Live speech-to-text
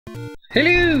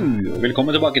Hello!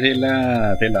 Velkommen tilbake til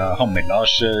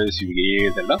Hammerlars suger i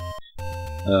Zelda.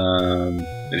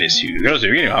 Eller suger og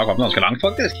suger, vi har kommet ganske langt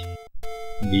faktisk.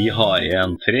 Vi har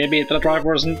igjen 3 biter av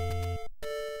Triforcen.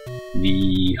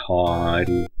 Vi har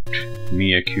gjort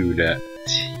mye kule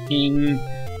ting.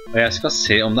 Og jeg skal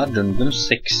se om det er Dungeon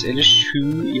 6 eller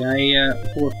 7 jeg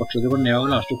får fortsatt å gå nedover,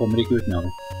 Lars, du kommer ikke ut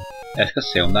nedover. Jeg skal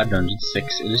se om det er Dungeon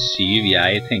 6 eller 7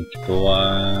 jeg tenker på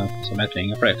som jeg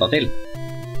trenger fløyta til.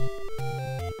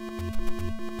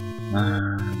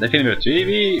 Det finner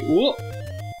vi ut.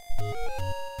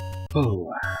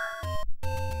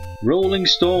 Rolling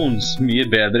Stones, mye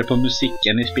bedre på musikk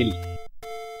enn i spill.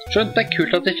 Skjønt det er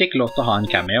kult at de fikk lov til å ha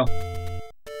en cameo.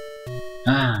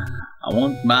 I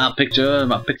want my picture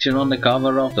on the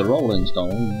cover of the Rolling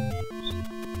Stones.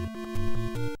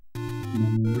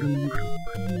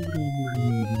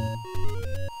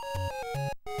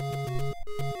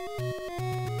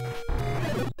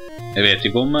 Jeg vet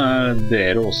ikke om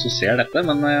dere også ser dette,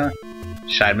 men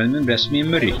skjermen min ble så mye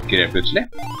mørkere plutselig.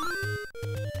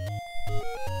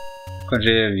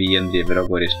 Kanskje vien driver og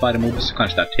går i sparemodus,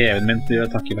 kanskje det er TV-en min som gjør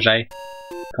takke for seg.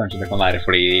 Kanskje det kan være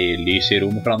fordi lys i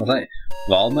rommet forandrer seg.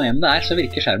 Hva nå enn det er, så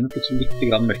virker skjermen plutselig litt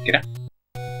grann mørkere.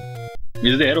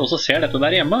 Hvis dere også ser dette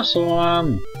der hjemme, så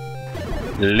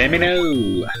let me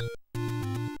know.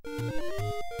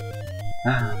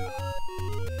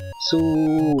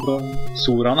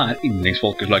 Soraene er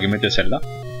yndlingsfolkeslaget mitt i Zelda,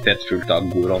 tett fullt av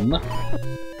goronene.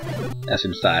 Jeg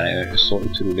synes det er så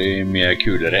utrolig mye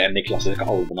kulere enn de klassiske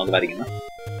alvene og dvergene.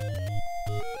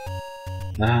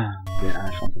 Det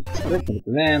er fantastisk.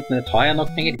 Vent, men tar jeg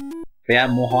nok penger? For jeg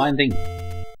må ha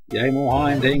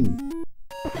en ting.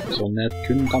 Sånn jeg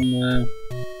kun kan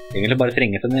egentlig bare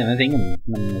trenge til den ene tingen.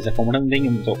 Men hvis jeg kommer til den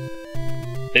tingen, så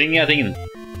trenger jeg tingen.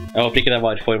 Jeg håper ikke det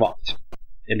var for vagt.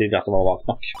 Eller at det var vagt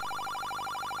nok.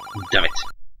 Dammit.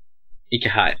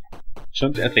 Ikke her.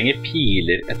 Skjønt, jeg trenger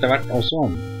piler etter hvert også.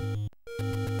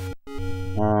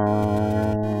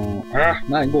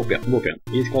 Nei, gå opp igjen.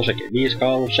 Vi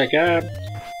skal sjekke.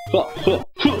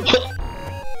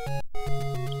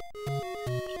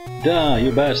 Da,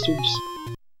 you bastards.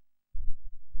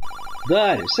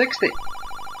 Der, 60.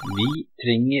 Vi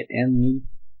trenger en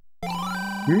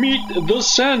Meet the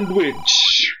Sandwich.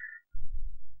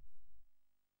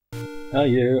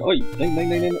 Oi, nei.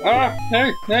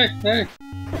 Nei.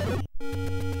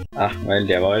 Vel,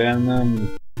 det var en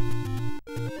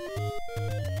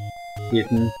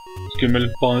liten skummel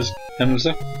panisk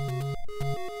hendelse.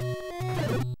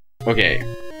 Ok,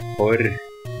 for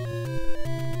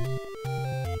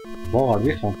hva var det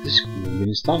vi fant i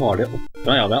skogen i sted? Var det 8?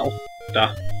 Ja, det er 8.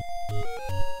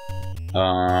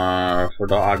 For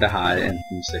da er det her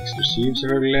enten 6 eller 7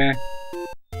 selvfølgelig.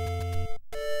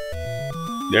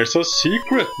 There's a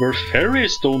secret where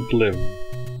fairies don't live.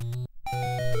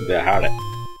 Det er her det.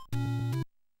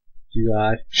 Du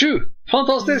er 7!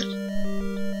 Fantastisk!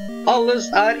 Alles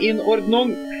er in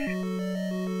ordnung.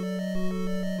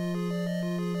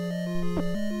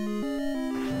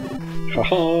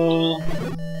 Haha.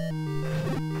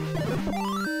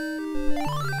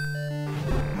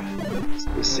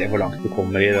 Skal vi se hvor langt vi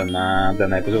kommer i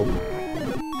denne episoden.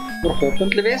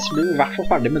 Forhåpentligvis blir vi i hvert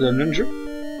fall ferdig med Dungeon 7.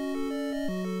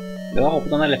 Jeg hadde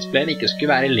håpet denne Let's Playen ikke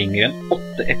skulle være lenger enn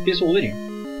 8 episoder.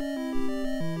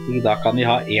 Da kan vi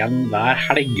ha en hver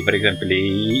helg, for eksempel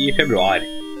i februar.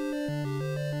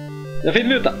 Det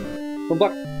finner vi ut da. Som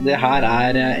sagt, det her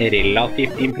er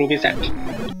relativt improvisert.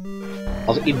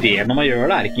 Altså, ideen om å gjøre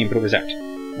det er ikke improvisert.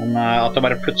 Men at det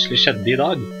bare plutselig skjedde i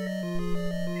dag,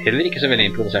 heller ikke så veldig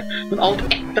improvisert. Men alt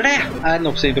etter det er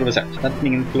nok så improvisert. Det er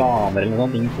ingen planer eller noe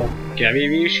sånt, ingen klokke.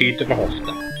 Vi skyter fra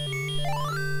hofte.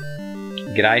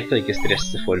 Greit å ikke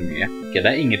stresse for mye. Ok, det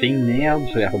er ingenting ned,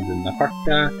 så jeg får bunnen av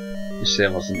kartet. Vi ser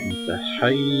hva som er til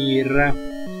høyre.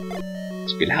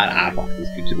 Spillet her er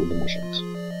faktisk utrolig morsomt.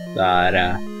 Det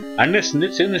er nesten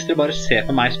litt synd hvis dere bare ser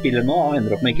på meg spille nå og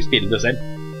ender opp med ikke spille det selv.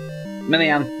 Men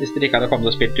igjen, hvis dere ikke hadde kommet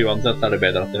og spilt uansett, så er det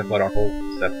bedre at dere får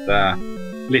sett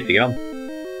litt grann.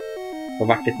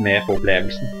 Og vært litt med på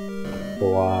opplevelsen. På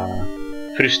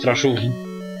frustrasjonen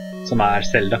som er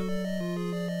Zelda.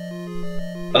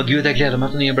 Å Gud, jeg gleder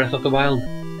meg til nye Breath of the Wild.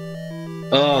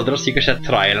 Dere har sikkert sett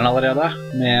traileren allerede,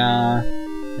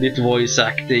 med litt voice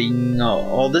acting,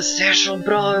 og det ser så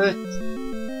bra ut!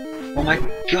 Oh my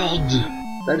god!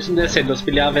 Det er liksom det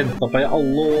Zelda-spillet jeg har ventet på i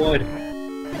alle år.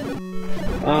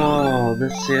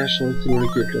 Det ser så utrolig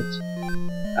kult ut.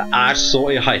 Jeg er så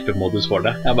i hyper-modus for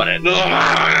det. Jeg bare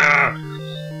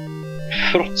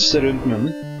fråtser rundt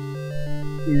munnen.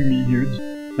 Min gud.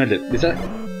 Vent litt, hvis jeg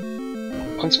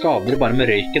kan skade det bare med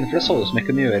røyken, for det så det som jeg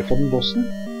kunne gjøre på den bossen.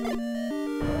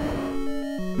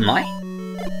 Nei.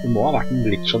 Det må ha vært en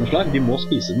glitch av noe slag. Vi må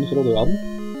spise den for å dø av den.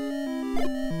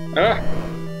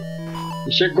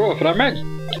 Ikke gå fra meg!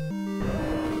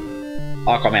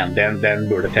 Kom igjen, den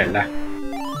burde telle.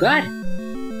 Der!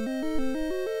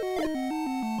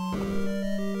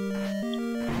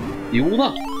 Jo da,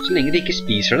 så lenge de ikke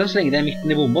spiser den, så lenge de er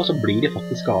midten i bomba, så blir de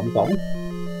faktisk skadet av den.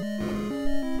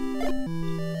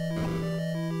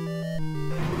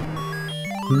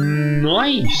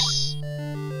 Nice!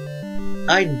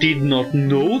 I did not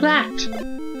know that!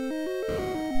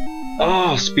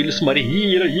 Spill som bare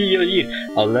gir og gir og gir.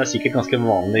 Ja, det er sikkert ganske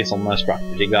vanlig sånn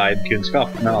strategy guide-kunnskap,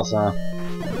 men altså,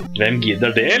 hvem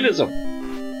gidder det, liksom?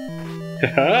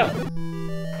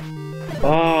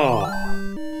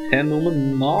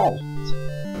 Fenomenalt.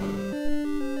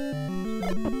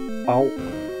 Au.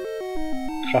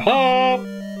 Haha!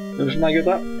 Unnskyld meg,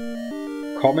 gutta.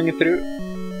 Coming through.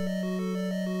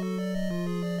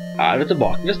 Er vi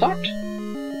tilbake ved start?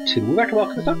 Jeg tror vi er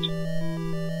tilbake ved start.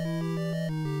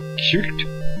 Kult.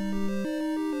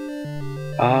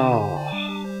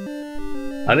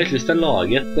 Jeg har litt lyst til å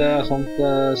lage et sånt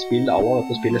spill av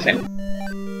dette spillet selv.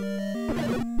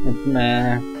 Enten med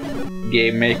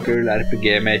Game Maker eller RPG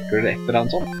Maker eller et eller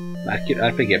annet sånt. Med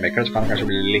RPG Maker så kan det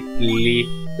kanskje bli litt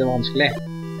vanskelig.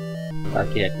 Det er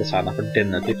ikke helt designet for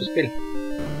denne type spill.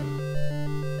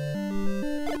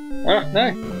 Nei.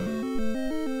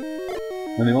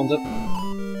 Men uansett.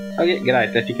 Ok,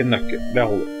 greit, jeg fikk en nøkkel. Det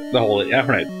holder. Jeg er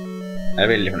fornøyd. Jeg er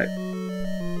veldig fornøyd.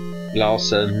 La oss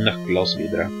nøkle oss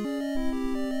videre.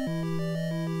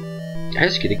 Jeg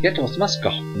husker ikke helt hva som er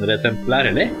skatten i det tempelet her,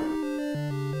 eller?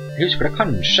 Jeg husker det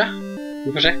kanskje. Vi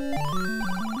får se.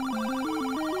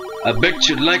 I bet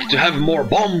you'd like to have more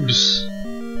bombs.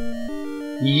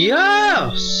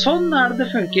 Ja, sånn er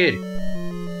det funker.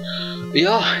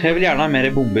 Ja, jeg vil gjerne ha mer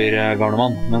bomber,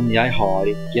 Garnemann, men jeg har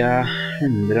ikke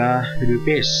 100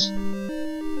 rupees.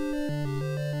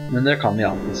 Men det kan vi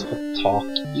alltid få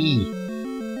tak i.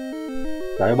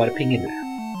 Det er jo bare penger.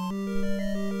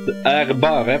 Det er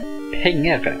bare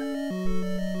penger.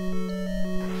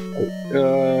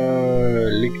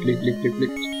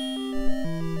 Lykt.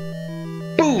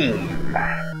 Boom!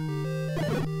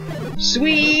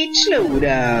 Sweet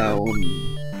slowdown!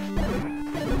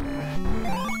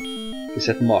 Ikke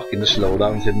sett maken til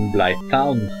slowdown siden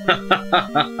Blighttown.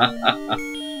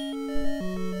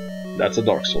 That's a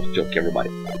Dark Souls joke,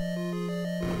 everybody.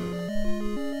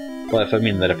 Bare for å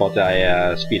minne dere på at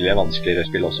jeg spiller vanskeligere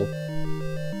spill også.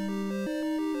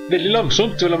 Veldig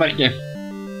langsomt, vil jeg merke.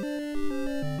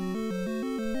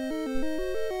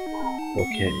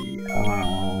 Ok,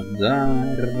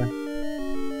 der.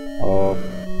 Og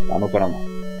det er noe foran nå.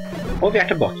 Og vi er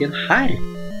tilbake igjen her.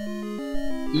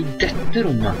 I dette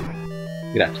rommet.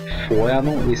 Greit, får jeg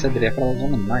noe hvis jeg dreper alle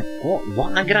sammen? Nei. Hva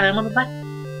er greia med det der?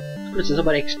 Plutselig så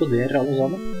bare eksploderer alle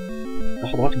sammen. Det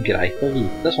hadde vært greit å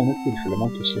vite, sånn i tilfelle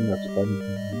man plutselig møter på en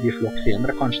flokk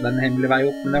fiender. Kanskje det er en hemmelig vei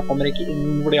opp, men jeg kommer ikke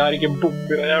inn, fordi jeg har ikke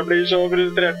bomber, og jeg blir så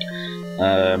frustrert.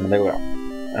 Men det går bra.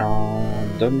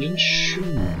 Dungeon 7.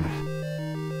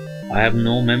 I have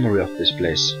no memory of this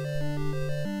place.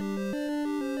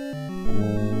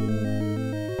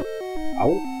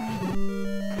 Au.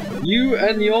 You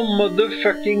and your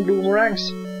motherfucking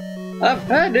boomerangs. I've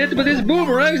had it with these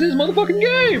boomerangs this motherfucking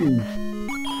game!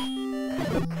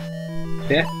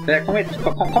 Se, kom hit.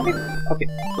 Kom hit. Ok,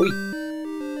 oi.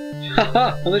 Haha,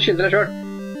 nå skylder deg selv.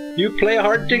 You play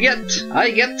hard to get.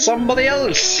 I get somebody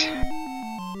else.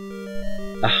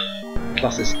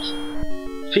 Klassisk.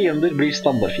 Fiender blir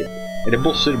standardfiender. Eller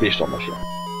bosser blir standardfiender.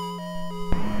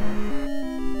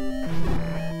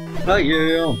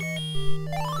 Yeah.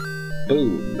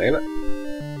 Boom, baby.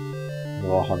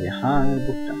 Hva har vi her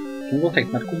borte? Jeg kunne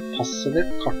tenkt meg et kompass eller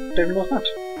et kart eller noe snart.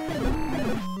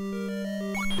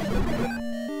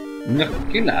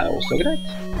 Nøkkel er også greit.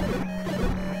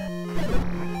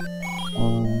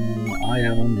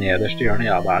 Jeg må nederst i hjørnet.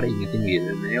 Ja, da er det ingenting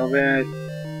videre nedover.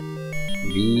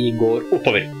 Vi går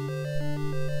oppover.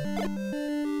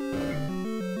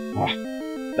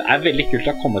 Det er veldig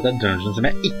kult å komme til en dungeon som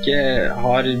jeg ikke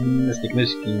har nesten ikke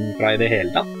musking fra i det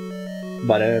hele tatt.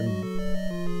 Bare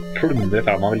plundre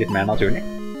fremover litt mer naturlig.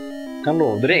 Jeg kan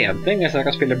love dere en ting hvis jeg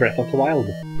kan spille Breath of the Wild.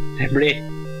 Det blir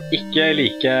ikke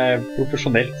like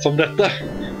profesjonelt som dette.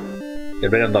 Det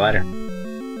blir enda verre.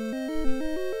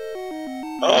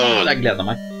 Jeg gleder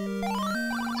meg.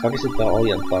 Skal ikke sitte og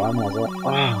gjenta deg, men altså...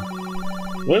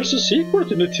 There's a secret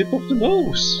in the tip of the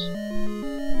nose.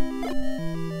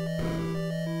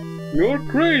 You're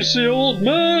crazy, old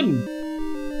man!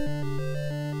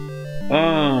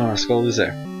 Skal vi se.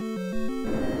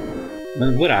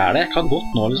 Men hvor er det? Jeg kan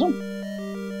godt nå, liksom.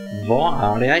 Hva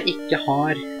er det jeg ikke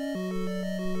har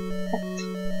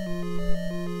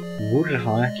Hvor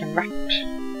har jeg ikke vært?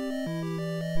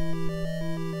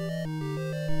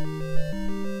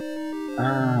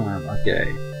 Ok.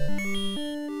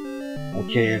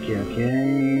 Ok.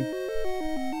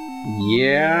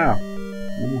 Yeah!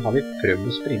 Nå har vi prøvd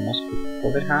å springe oss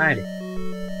oppover her.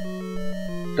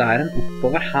 Det en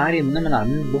oppover her inne, men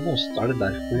den låst? Det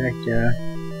derfor jeg ikke...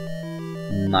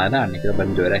 Nei, det den ikke. Det bare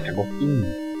en dør jeg ikke har gått inn.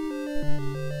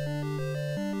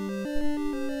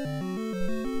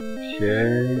 Ok.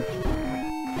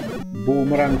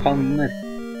 Boomerangfanger.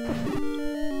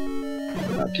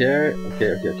 Ok.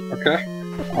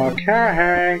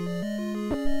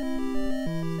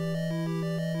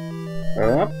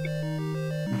 Up.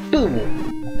 Boom!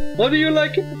 How do you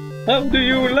like it? How do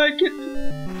you like it?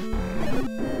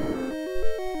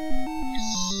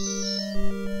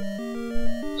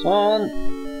 Sånn.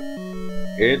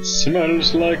 It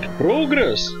smells like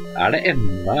progress. Det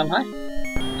enda en her?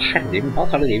 Herre min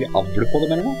hatt, har dere avl på det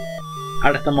med noe?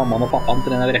 Dette mammaen og pappaen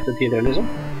til den rette tidligere, liksom?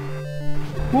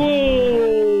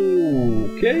 Wow!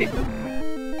 Ok.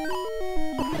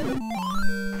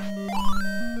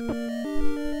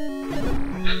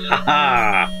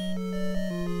 Haha!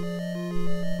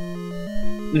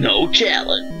 No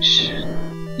challenge!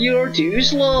 You're too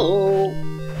slow!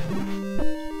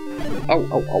 Au!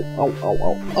 Nei,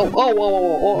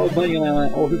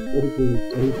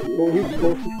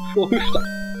 huff da.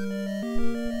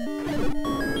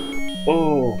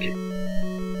 Ok.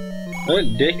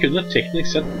 Det kunne teknisk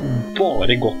sett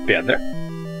bare gått bedre.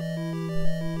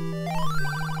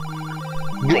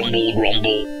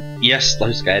 Grumble. Yes, da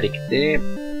husker jeg riktig.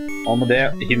 Og med det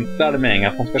hintet det meningen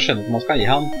at man skal skjønne at man skal gi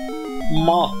han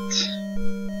mat.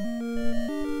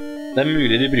 Det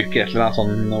mulig de bruker et eller annet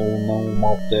sånn noe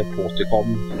mat påtikom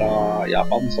fra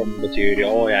Japan, som betyr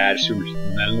ja, jeg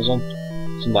sulten eller noe sånt,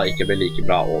 som da ikke blir like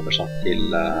bra oversatt til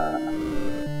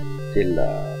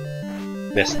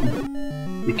Vesten.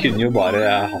 De kunne jo bare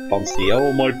hatt han si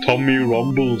oh, my tummy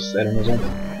rumbles, eller noe sånt,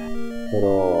 for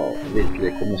å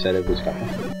virkelig kommunisere budskapet.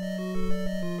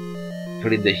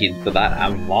 Fordi det hintet der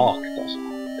vagt, altså.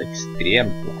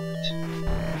 Ekstremt vagt.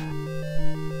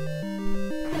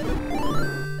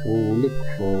 Holy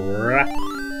crap.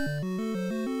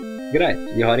 Greit,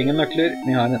 vi har ingen nøkler.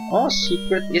 Vi har en...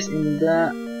 secret is in the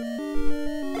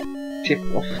tip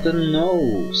of the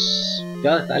nose.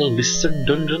 Ja, dette lizard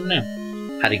dungeon, ja.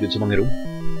 Herregud, så mange rom.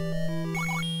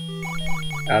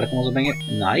 Dette masse penger?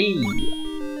 Nei!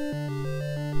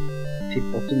 Tip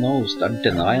of the nose, det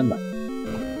denne veien, da.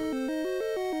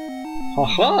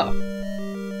 Haha!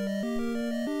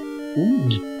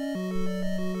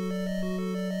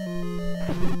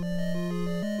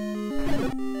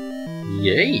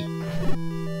 Yay!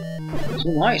 So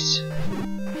nice!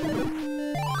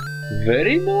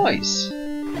 Very nice!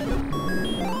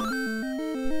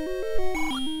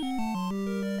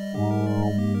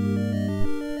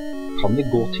 Kan vi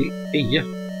gå til øye?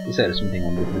 Det ser ut som ting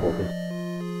man burde gå til.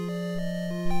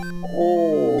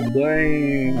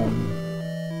 Damn!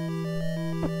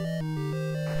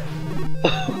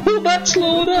 That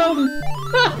slowed down!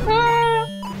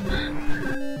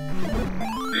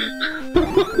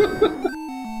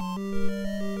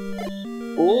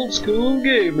 Old school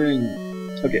gaming!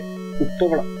 Ok,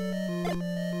 oppover da.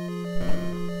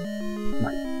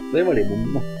 Nei, det var de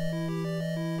bommene.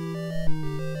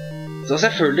 Så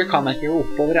selvfølgelig kan jeg ikke gå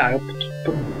oppover, jeg jo på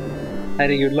toppen.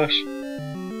 Herregud, Lars.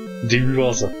 Du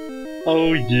altså.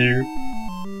 Oh, you.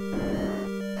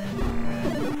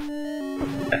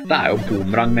 Dette jo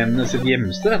boomerangmennene sitt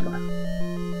hjemsted, dette.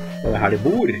 Det her de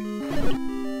bor.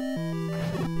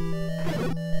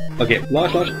 Ok,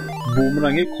 Lars.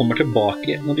 Boomeranger kommer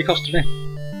tilbake når de kaster dem.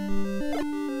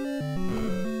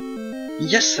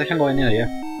 Yes, jeg kan gå inn i øyet.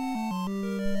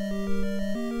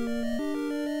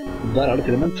 Der det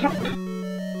til og med en trapp.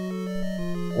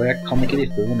 Og jeg kan ikke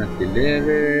riste noen nettbilder.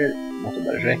 Måtte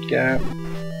bare sjekke.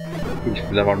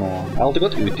 Tilfelle det var noe... Jeg har alltid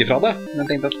gått ut ifra det, men jeg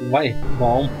tenkte at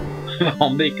hva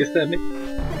om det ikke stemmer?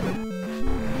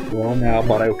 Hva om jeg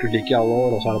bare har gjort det slik i alle år,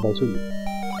 og så det bare tull?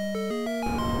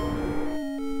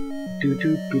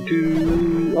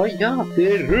 Ja,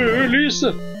 det røde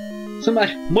lyset, som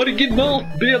marginalt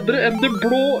bedre enn det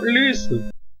blå lyset.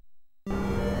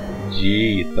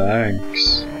 Gee, thanks.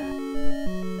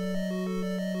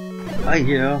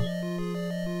 Ja.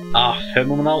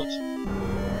 Fenomenalt.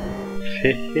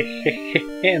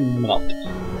 Fenomenalt.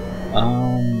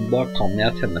 Da kan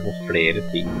jeg tenne på flere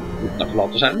ting uten å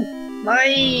forlate skjermen.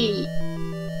 Nei!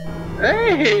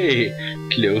 Hey!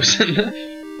 Close enough.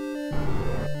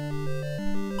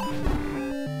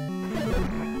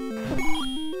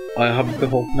 Jeg har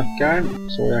beholdt nøkkelen,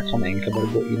 så jeg kan egentlig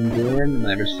bare gå inn døren, men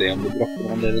jeg vil se om det dropper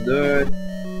når dere dør.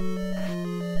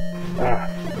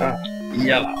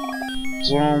 Ja da.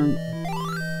 Så...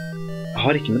 Jeg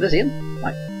har ikke medisin.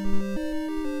 Nei.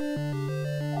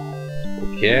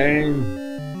 Ok.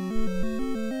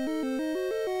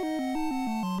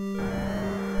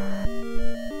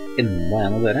 Enda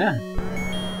en av dere.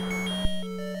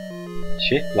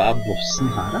 Shit, hva er bossen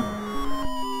her da?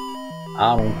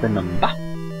 I don't remember.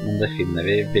 Men det finner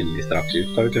vi veldig straks ut,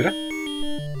 skal vi ture.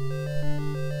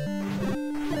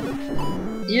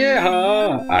 Jeha!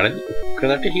 Er det en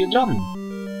oppgraderte hydraen?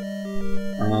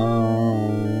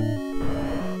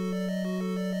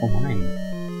 Oh nei.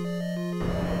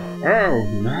 Oh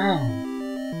no.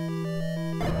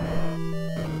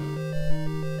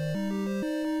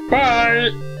 Bye!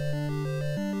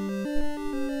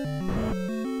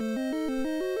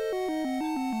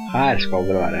 Her skal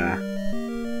det være.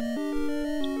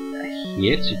 Jeg er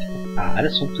helt sikker på at det er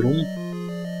et sånt rom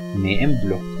med en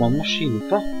blokk man må skyve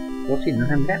på for å finne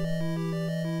en hemmelighet.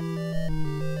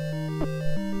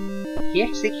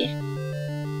 Helt sikker.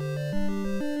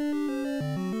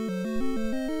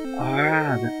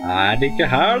 Det er det ikke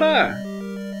her da.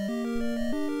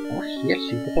 Jeg var helt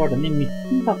sikker på at det var den i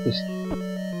midten faktisk.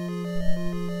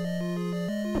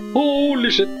 Holy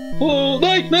shit. Oh,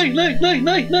 nei, nei, nei, nei,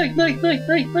 nei, nei, nei, nei,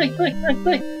 nei, nei, nei, nei,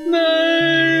 nei,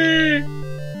 nei.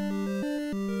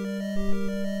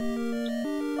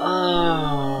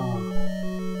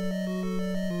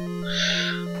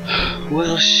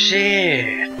 Well, shit.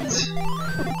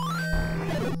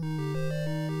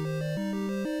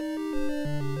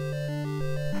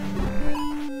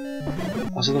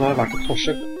 Altså, det var vært et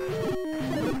forsøk.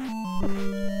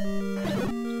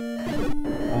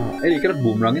 Jeg liker at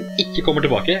boomerangen ikke kommer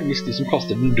tilbake hvis de som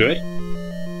kaster den dør.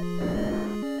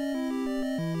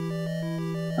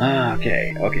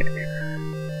 Ok.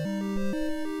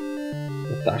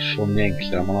 Dette er så mye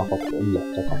enklere man har fått en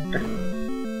lott av kartet.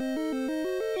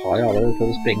 Har jeg allerede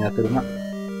prøvd å sprenge dette rommet?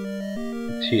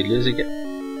 Tydeligvis ikke.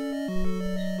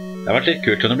 Det har vært litt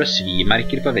kult når det ble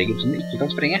svimerker på veggen som du ikke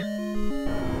kan sprenge.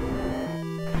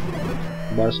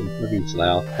 Bare sånn for å vise deg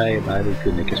at hei, nei, du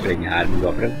kunne ikke sprenge her, men du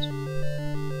har prøvd.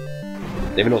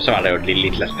 Det vil også være det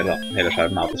litt lettere da. Hele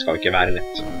skjermen er at det skal ikke være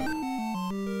lett.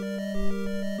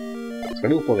 Skal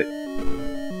vi oppover?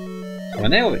 Skal vi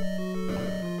nedover?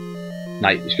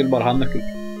 Nei, vi skulle bare ha en nøkkel.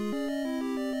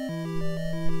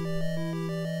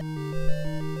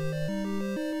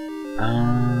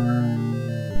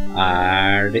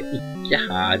 Er det ikke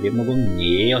her vi må gå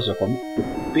ned, og så komme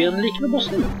opp igjen like ved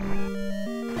bossen?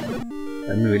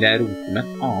 Det er mulig jeg roter med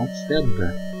et annet sted.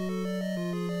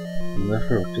 Men det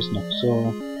hørtes nok så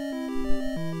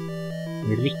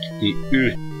riktig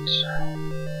ut.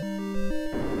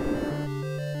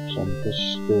 Sånn på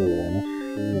stående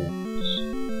fot.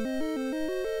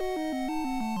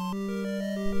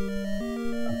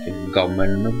 Ok,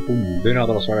 gammel med bomber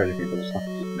hadde også vært veldig fint å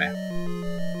snakke litt med.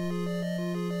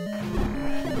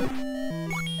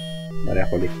 Bare jeg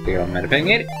får litt mer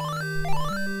penger.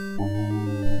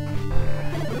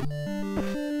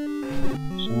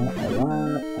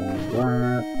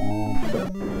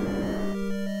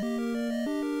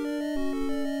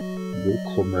 Hvor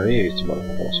kommer vi ut bare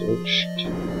for oss øverst?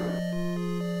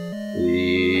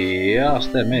 Ja,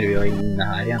 stemmer, vi var inne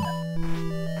her igjen.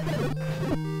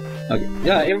 Ok,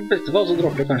 ja, i beste fall så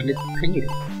dropper jeg kanskje litt penger.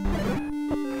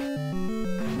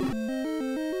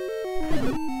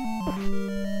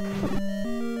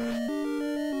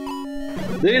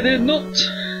 Det did not!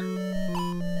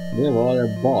 Det var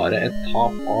bare et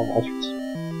tap av alt.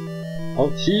 Av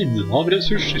tid, av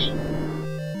ressurser.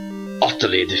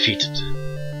 Utterly defeated.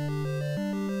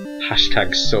 Hashtag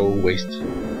so wasteful.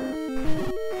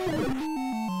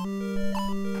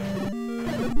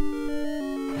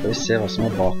 Skal vi se hva som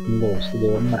er bak den låste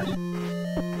døren her.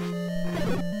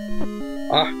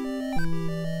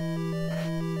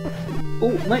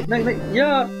 Nei, nei, nei,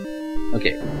 ja! Ok.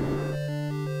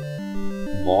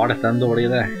 Var dette en dårlig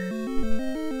idé?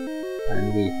 Det er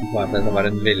en liten far, det var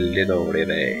en veldig dårlig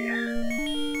idé.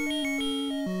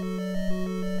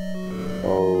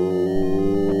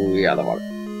 Ja, det var det.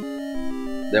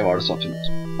 Det var det så fint.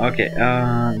 Ok,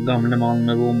 gamle mann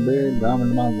med bomber,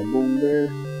 gamle mann med bomber.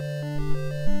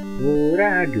 Hvor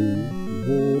er du?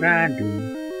 Hvor er du?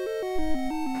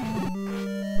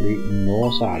 Fordi nå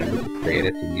så er det litt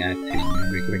flere ting jeg trenger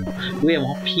å bruke penger. Jo, jeg må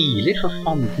ha piler, for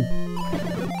fanden.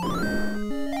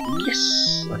 Yes!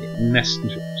 Ok, nesten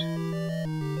slutt.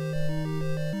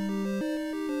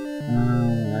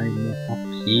 Jeg må ha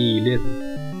piler.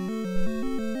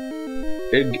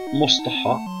 Jeg måste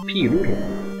ha piler.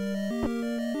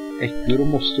 Ekler og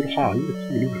måster ha litt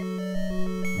piler.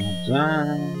 Og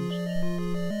der...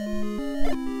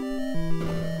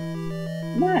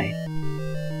 Nei.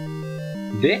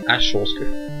 Det så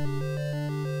skuff.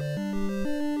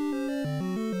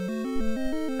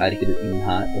 Ikke du inn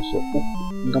her også?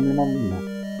 Gamle mann.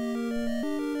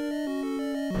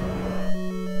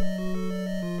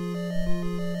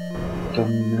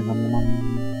 Gamle mann.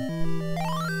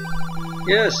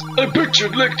 Yes, I bet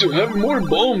you'd like to have more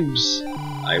bombs.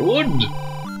 I would.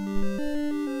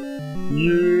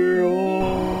 Yeah.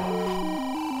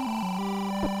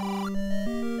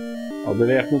 Hadde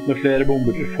væpnet med flere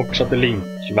bomber, fortsatte Link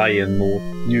veien mot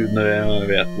gudene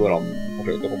vet hvor han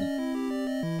forsøkte å komme.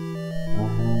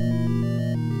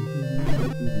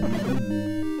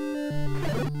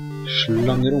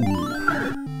 Slangerom.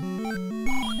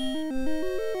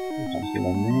 Vi kan ikke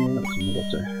gå ned, så må vi gå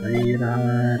til høyre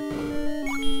her.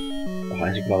 Jeg har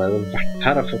ikke hva det hadde vært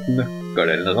her, jeg har fått nøkkel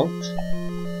eller noe sånt.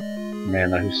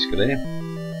 Men jeg husker det.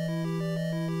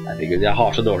 Herregud, jeg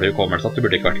har så dårlig hukommelse at det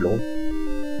burde ikke vært lov.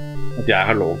 At jeg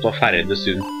har lov til å ferdes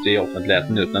rundt i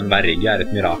offentligheten uten en verge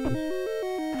et mirakel.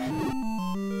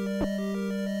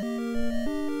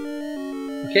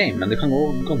 Ok, men det kan gå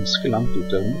ganske langt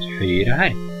utover mot høyre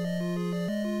her.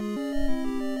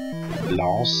 La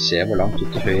oss se hvor langt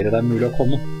ut til høyre det mulig å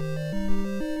komme.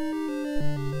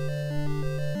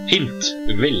 Hint!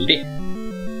 Veldig!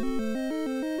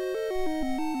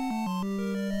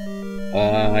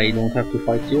 I don't have to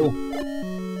fight you.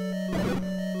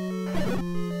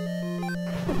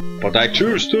 But I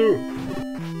choose to!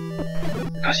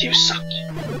 Because you suck.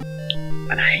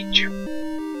 And I hate you.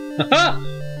 Haha!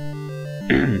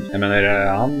 Jeg mener,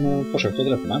 han forsøkte å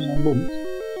drepe meg, men han bommet.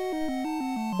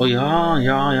 Ja.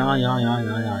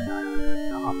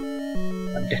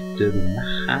 Det dette rommet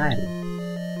her.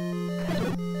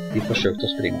 De forsøkte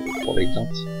å springe opp på det, ikke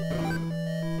sant?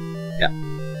 Ja.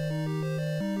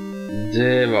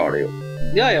 Det var det jo.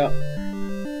 Ja.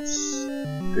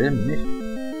 Stemmer.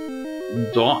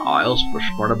 Da jo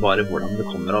spørsmålet bare hvordan det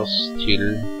kommer oss til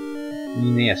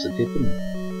nesetippen.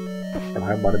 For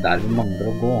det jo bare der vi mangler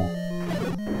å gå.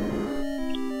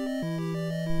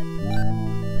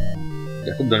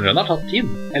 Dungeon har tatt tid.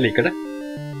 Jeg liker det.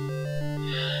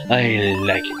 I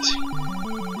like it.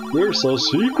 There's a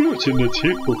secret in the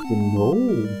tip of the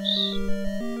nose.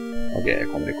 Ok, jeg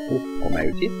kommer ikke opp. Kommer jeg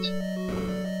ut hit?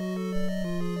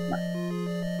 Nei.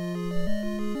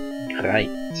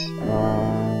 Greit. Da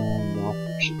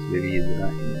fortsetter vi videre.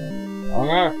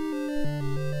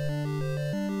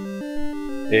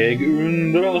 Jeg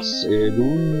undras.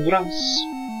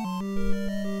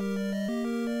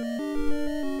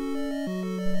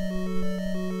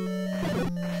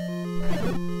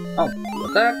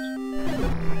 Der.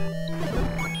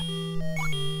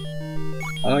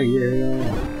 Yeah.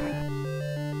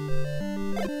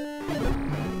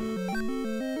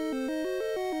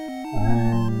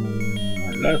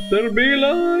 Let there be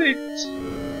light.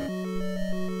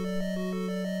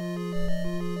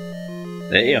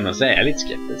 Det eneste jeg litt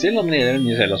skeptisk til når det gjelder det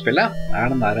nye Zelda-spillet,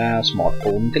 den der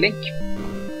smartphonen til Link.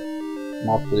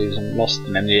 At du liksom laster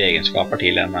med nye egenskaper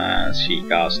til denne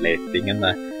kika-sletingen.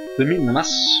 Det minner meg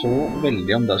så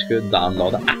veldig om da jeg skulle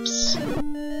downloade apps.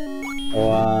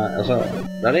 Og altså,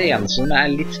 det det eneste som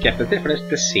jeg litt skeptisk til, for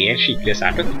det ser skikkelig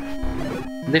sært ut.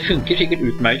 Det funker sikkert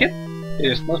utmerket.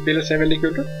 Resten av spillet ser veldig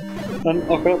kult ut. Men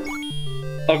akkurat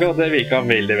det virket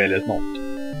veldig, veldig snålt.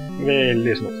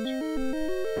 Veldig snålt.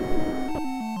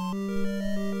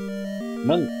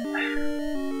 Men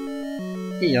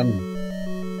igjen,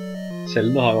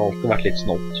 Zelda har jo alltid vært litt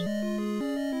snålt.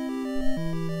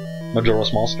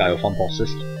 Majora's Mask jo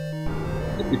fantastisk.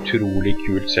 Et utrolig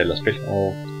kult Zelda-spill,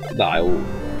 og det jo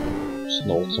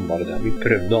snålt som bare det. Vi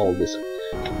prøvde alle disse.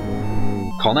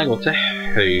 Kan jeg gå til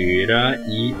høyre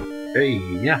i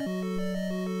øyet?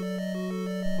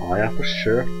 Har jeg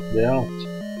forsøkt det alt?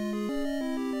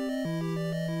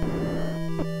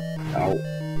 Ja.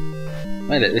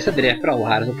 Hvis jeg dreper alle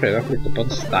her, så prøver jeg å flytte på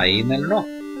en stein eller noe.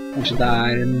 Kanskje det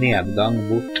en nedgang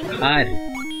bort her.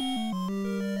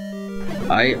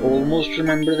 I almost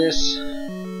remember this.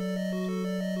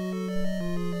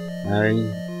 I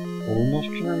almost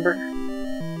remember.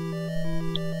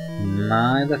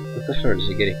 Nei, dette føles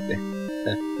ikke riktig.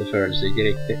 Dette føles ikke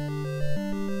riktig.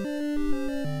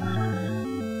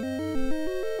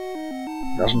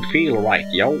 Doesn't feel right,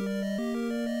 yo.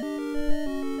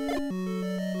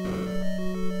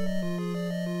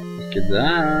 Ikke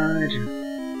der.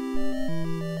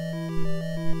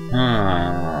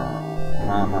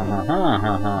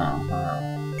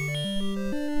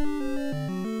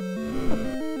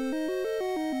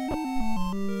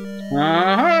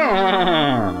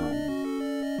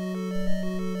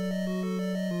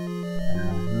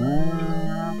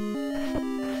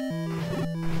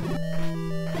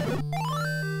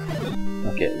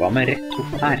 Ok, Ok, hva med rett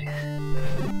opp her?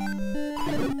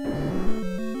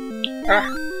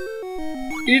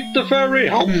 Eat the fairy!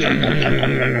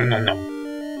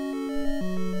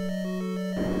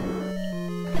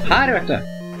 Her, vet du.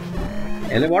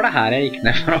 Eller var det her jeg gikk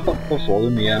ned for å få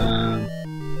det mye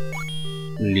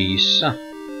lyset?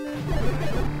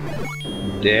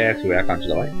 Det tror jeg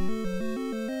kanskje det var.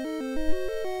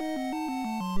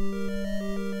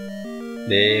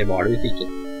 Det var det visst ikke.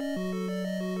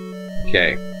 Ok.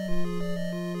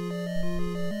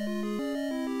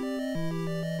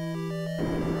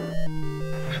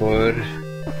 For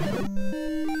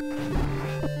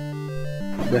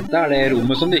dette er det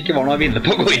rommet som det ikke var noe å vinne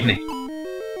på å gå inn i.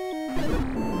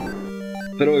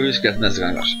 For å huske det neste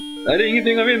gang, Lars. Det er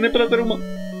ingenting å vinne på dette rommet.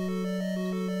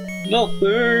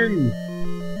 Nothing!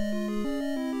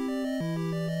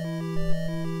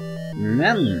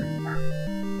 Men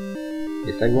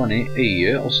hvis jeg går ned i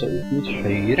øyet og så ut mot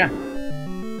høyre,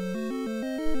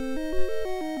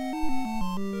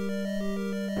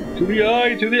 to the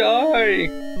eye, to the eye!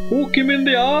 Hook him in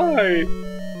the eye!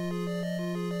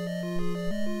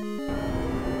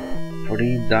 Fordi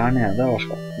der nede var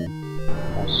skatten.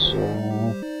 Og så...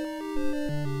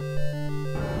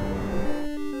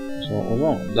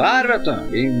 Der, vet du!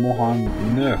 Vi må ha en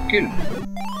nøkkel.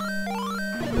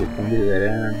 Vi kan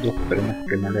dere dropper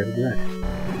nøkkelen når dere dør.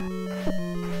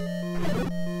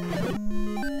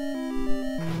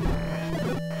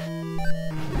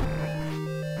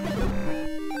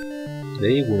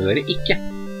 Det gjorde dere ikke.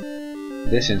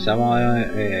 Det synes jeg var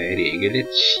regel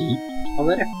litt kjipt av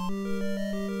dere.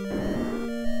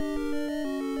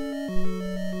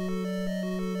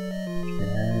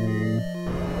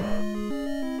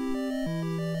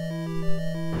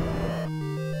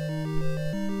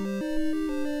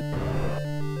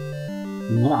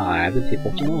 Nå er det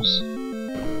tippet til oss.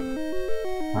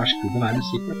 Her skulle det være en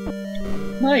secret.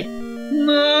 Nei!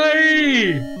 Nei!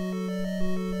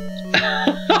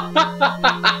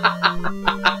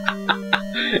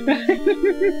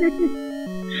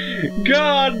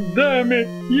 God damn it,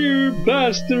 you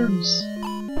bastards!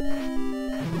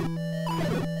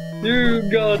 You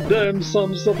goddamn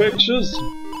sons of bitches!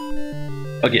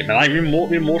 Ok, men nei, vi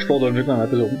må slå den ut denne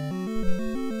episoden.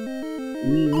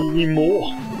 Vi må!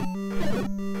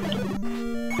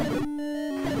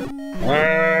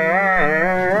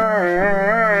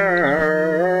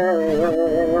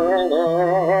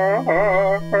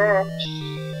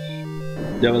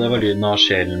 Det var lyden av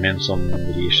sjelen min som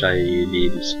vrir seg i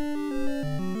lidelse.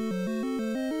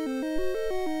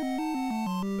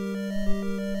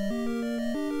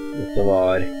 Dette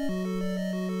var...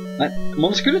 Nei,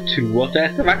 man skulle tro at jeg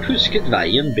etter hvert husket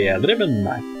veien bedre, men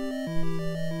nei.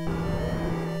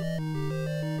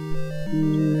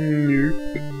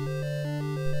 Nope.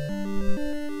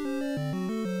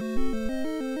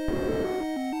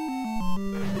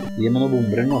 Gi meg noen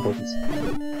bomber eller noe, faktisk.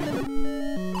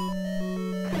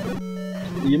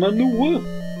 Gi meg noe!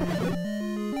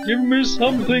 Give me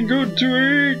something good to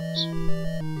eat!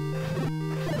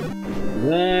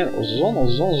 Der, og sånn, og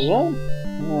sånn, og sånn.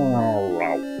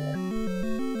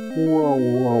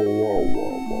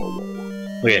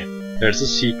 Ok, there's a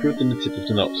secret in the tip of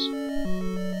the nose.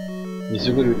 Hvis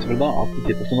vi går ut fra da at the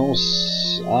tip of the nose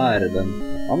er den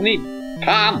magnet,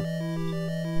 PAM!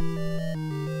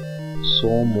 Så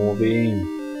må vi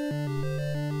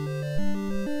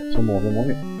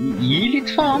gi litt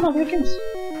faen da, folkens.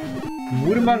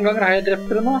 Hvor mange ganger har jeg drept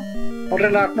dere nå? Har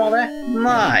dere lært noe av det?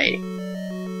 Nei.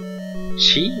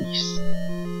 Jeez.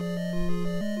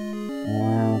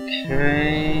 Ok.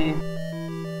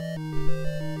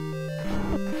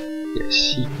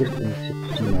 Secret in tip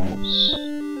of the nose.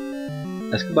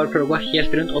 Jeg skal bare prøve å gå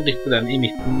helt rundt og dytte den i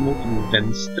midten mot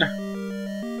venstre.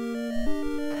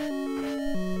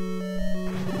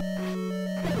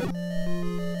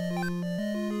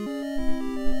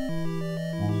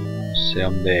 Se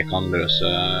om det kan løse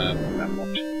problemet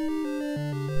vårt.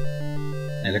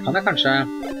 Eller kan jeg kanskje...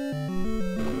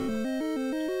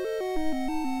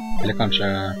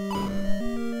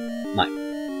 Nei.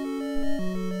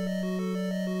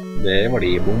 Det var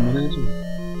de bommene, liksom.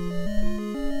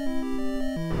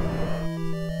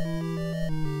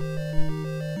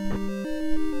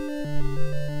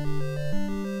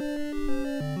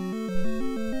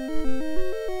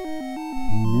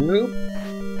 Nope.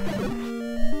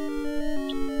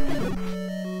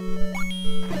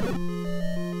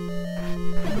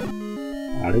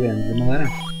 Er det uendelig med dere?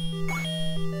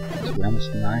 Jeg tror jeg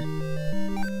nesten er.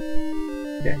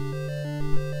 Ok.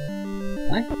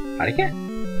 Nei, er det ikke?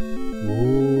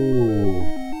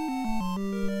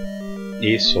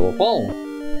 I så fall.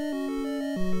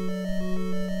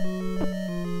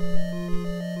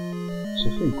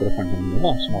 funker det kanskje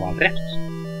nå, som har vært drept.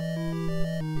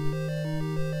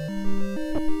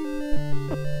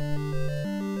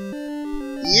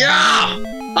 Ja!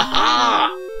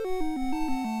 Haha!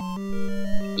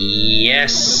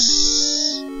 Yes!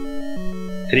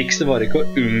 Trikset var ikke å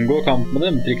unngå kamp med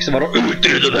dem, trikset var å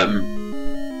utrydde dem!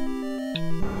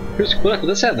 Husk på dette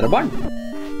til senere, barn!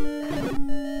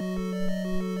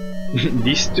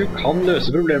 Hvis du kan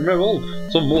løse problemer med vold,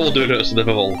 så må du løse det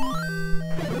med vold.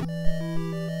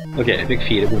 Ok, jeg fikk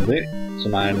 4 bomber,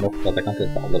 som er nok til at jeg kan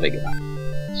teste alle veggene.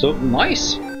 Så, nice!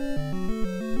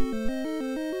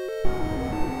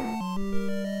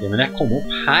 Ja, men jeg kom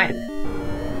opp her.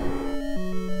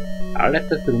 Er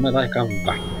dette et rom jeg da ikke har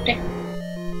vært i?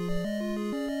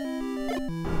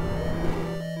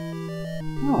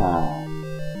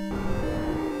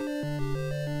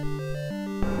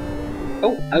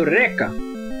 Oh, Eureka!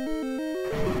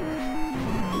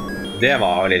 Det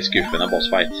var litt skuffende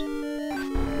bossfight.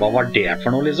 Hva var det for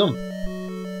noe, liksom?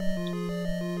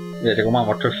 Jeg vet ikke om han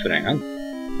var tøffere en gang.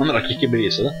 Han rakk ikke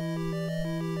bevise det.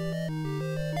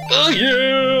 Oh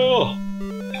yeah!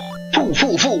 Fo, fo,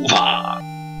 fo, fa!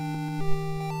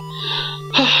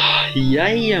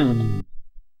 Jeg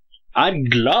er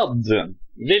glad.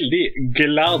 Veldig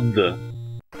glad.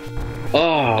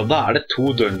 Da er det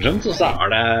 2 dungeons, og så er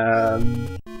det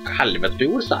helvete på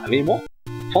jord, så er vi i mål.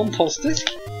 Fantastisk.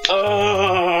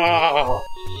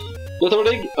 Dette var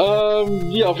digg.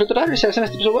 Vi avslutter der. Vi ses i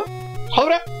neste episode. Ha det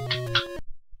bra!